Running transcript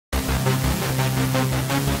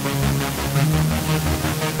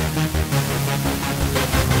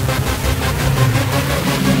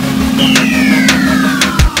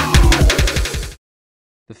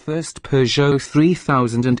first Peugeot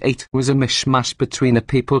 3008 was a mishmash between a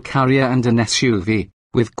people carrier and an SUV,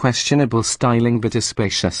 with questionable styling but a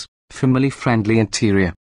spacious, family-friendly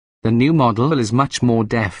interior. The new model is much more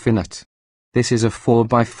definite. This is a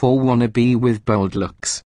 4x4 wannabe with bold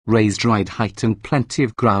looks, raised ride height and plenty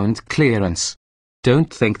of ground clearance.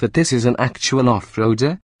 Don't think that this is an actual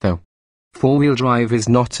off-roader, though. Four-wheel drive is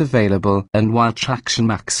not available, and while traction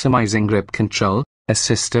maximizing grip control, a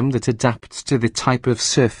system that adapts to the type of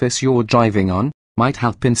surface you're driving on, might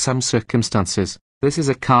help in some circumstances, this is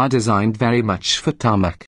a car designed very much for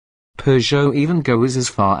tarmac. Peugeot even goes as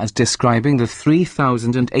far as describing the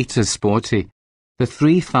 3008 as sporty. The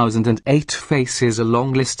 3008 faces a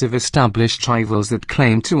long list of established rivals that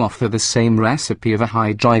claim to offer the same recipe of a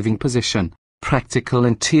high driving position, practical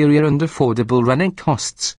interior and affordable running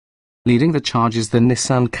costs. Leading the charge is the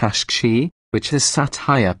Nissan Qashqai, which has sat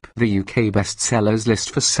high up the UK bestsellers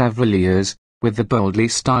list for several years, with the boldly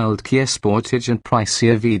styled Kia Sportage and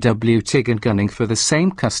pricier VW Tiggan gunning for the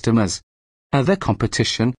same customers. Other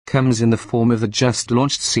competition comes in the form of the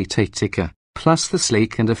just-launched Seat Ateca, plus the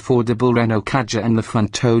sleek and affordable Renault Kadjar and the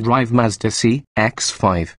front-tow drive Mazda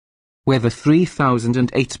CX-5. Where the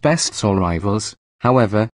 3008 bests all rivals,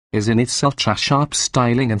 however, is in its ultra-sharp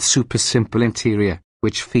styling and super simple interior,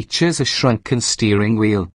 which features a shrunken steering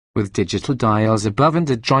wheel, with digital dials above and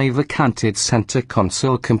a driver-canted center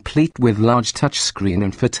console complete with large touchscreen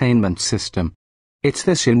infotainment system. It's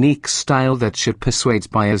this unique style that should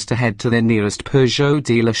persuade buyers to head to their nearest Peugeot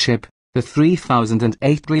dealership. The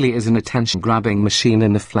 3008 really is an attention-grabbing machine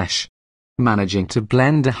in the flesh. Managing to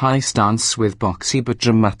blend a high stance with boxy but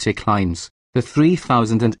dramatic lines, the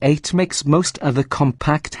 3008 makes most other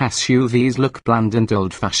compact SUVs look bland and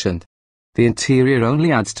old-fashioned. The interior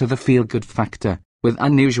only adds to the feel-good factor, with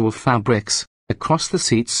unusual fabrics across the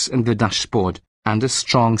seats and the dashboard, and a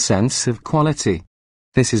strong sense of quality.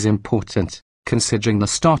 This is important, considering the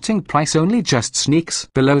starting price only just sneaks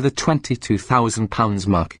below the £22,000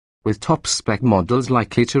 mark, with top-spec models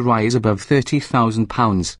likely to rise above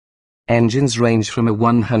 £30,000. Engines range from a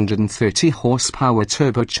 130 horsepower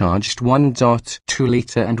turbocharged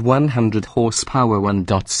 1.2-litre and 100 horsepower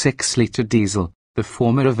 1.6-litre diesel, the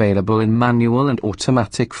former available in manual and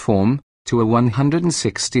automatic form, to a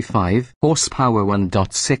 165 horsepower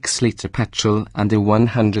 1.6-litre petrol and a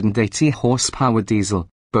 180 horsepower diesel,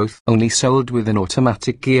 both only sold with an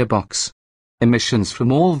automatic gearbox. Emissions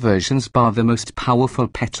from all versions bar the most powerful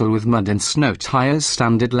petrol with mud and snow tires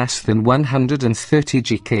stand at less than 130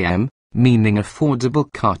 GkM, meaning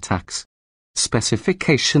affordable car tax.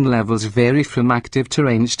 Specification levels vary from active to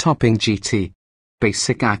range-topping GT.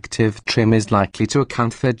 Basic active trim is likely to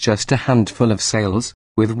account for just a handful of sales,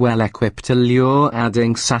 with well-equipped Allure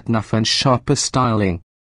adding sat-nav and sharper styling.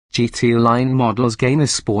 GT line models gain a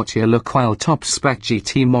sportier look while top-spec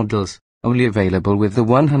GT models, only available with the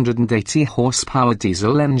 180 horsepower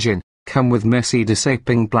diesel engine, come with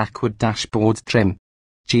Mercedes-aping blackwood dashboard trim.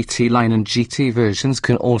 GT line and GT versions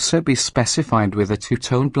can also be specified with a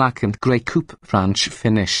two-tone black and grey coupe French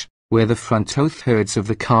finish, where the front two-thirds of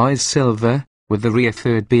the car is silver, with the rear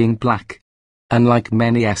third being black. Unlike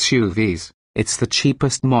many SUVs, it's the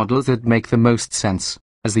cheapest models that make the most sense,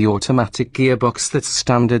 as the automatic gearbox that's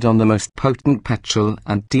standard on the most potent petrol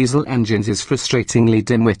and diesel engines is frustratingly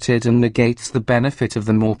dim-witted and negates the benefit of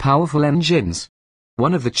the more powerful engines.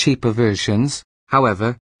 One of the cheaper versions,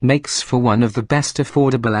 however, makes for one of the best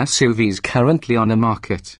affordable SUVs currently on the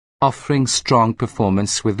market, offering strong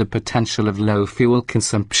performance with the potential of low fuel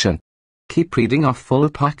consumption. Keep reading our full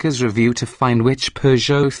Packers review to find which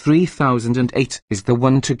Peugeot 3008 is the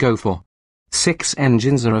one to go for. 6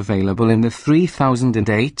 engines are available in the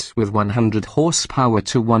 3008 with 100 horsepower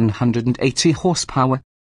to 180 horsepower.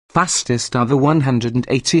 Fastest are the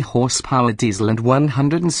 180 horsepower diesel and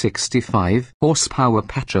 165 horsepower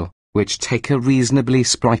petrol, which take a reasonably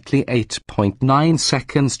sprightly 8.9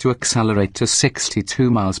 seconds to accelerate to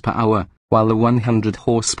 62 miles per hour, while the 100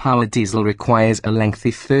 horsepower diesel requires a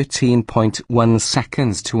lengthy 13.1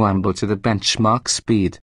 seconds to amble to the benchmark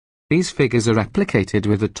speed. These figures are replicated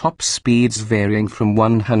with the top speeds varying from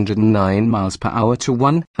 109 miles per hour to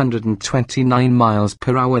 129 miles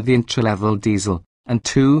per hour the entry-level diesel, and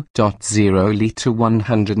 2.0-litre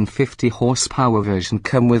 150 horsepower version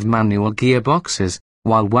come with manual gearboxes,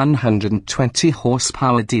 while 120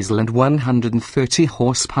 horsepower diesel and 130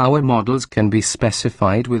 horsepower models can be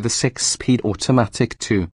specified with a 6-speed automatic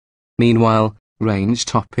too. Meanwhile,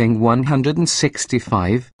 range-topping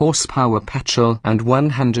 165 horsepower petrol and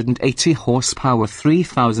 180 horsepower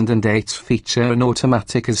 3008 feature an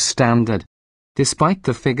automatic as standard. Despite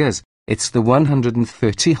the figures, it's the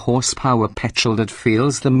 130 horsepower petrol that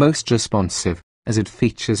feels the most responsive, as it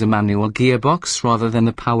features a manual gearbox rather than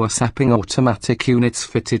the power-sapping automatic units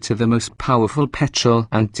fitted to the most powerful petrol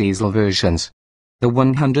and diesel versions. The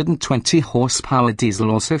 120 horsepower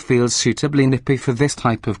diesel also feels suitably nippy for this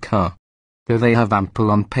type of car. Though they have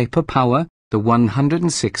ample on-paper power, the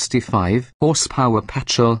 165 horsepower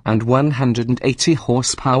petrol and 180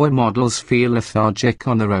 horsepower models feel lethargic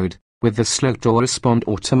on the road, with the slow-to-respond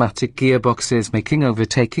automatic gearboxes making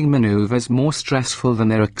overtaking maneuvers more stressful than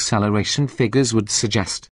their acceleration figures would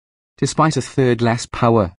suggest. Despite a third less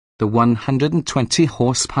power, the 120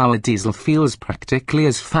 horsepower diesel feels practically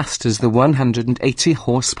as fast as the 180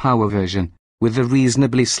 horsepower version, with a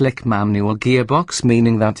reasonably slick manual gearbox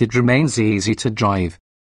meaning that it remains easy to drive.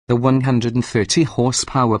 The 130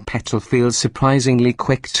 horsepower petrol feels surprisingly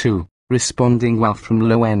quick too, responding well from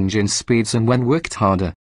low engine speeds and when worked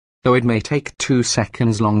harder. Though it may take 2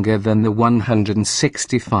 seconds longer than the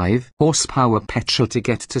 165 horsepower petrol to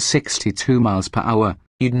get to 62 miles per hour,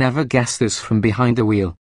 you'd never guess this from behind the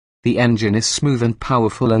wheel. The engine is smooth and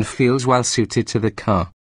powerful and feels well suited to the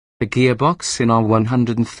car. The gearbox in our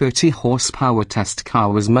 130 horsepower test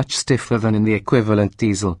car was much stiffer than in the equivalent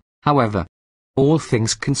diesel, however. All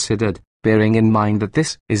things considered, bearing in mind that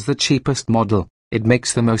this is the cheapest model, it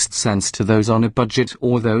makes the most sense to those on a budget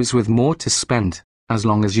or those with more to spend, as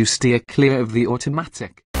long as you steer clear of the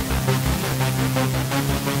automatic.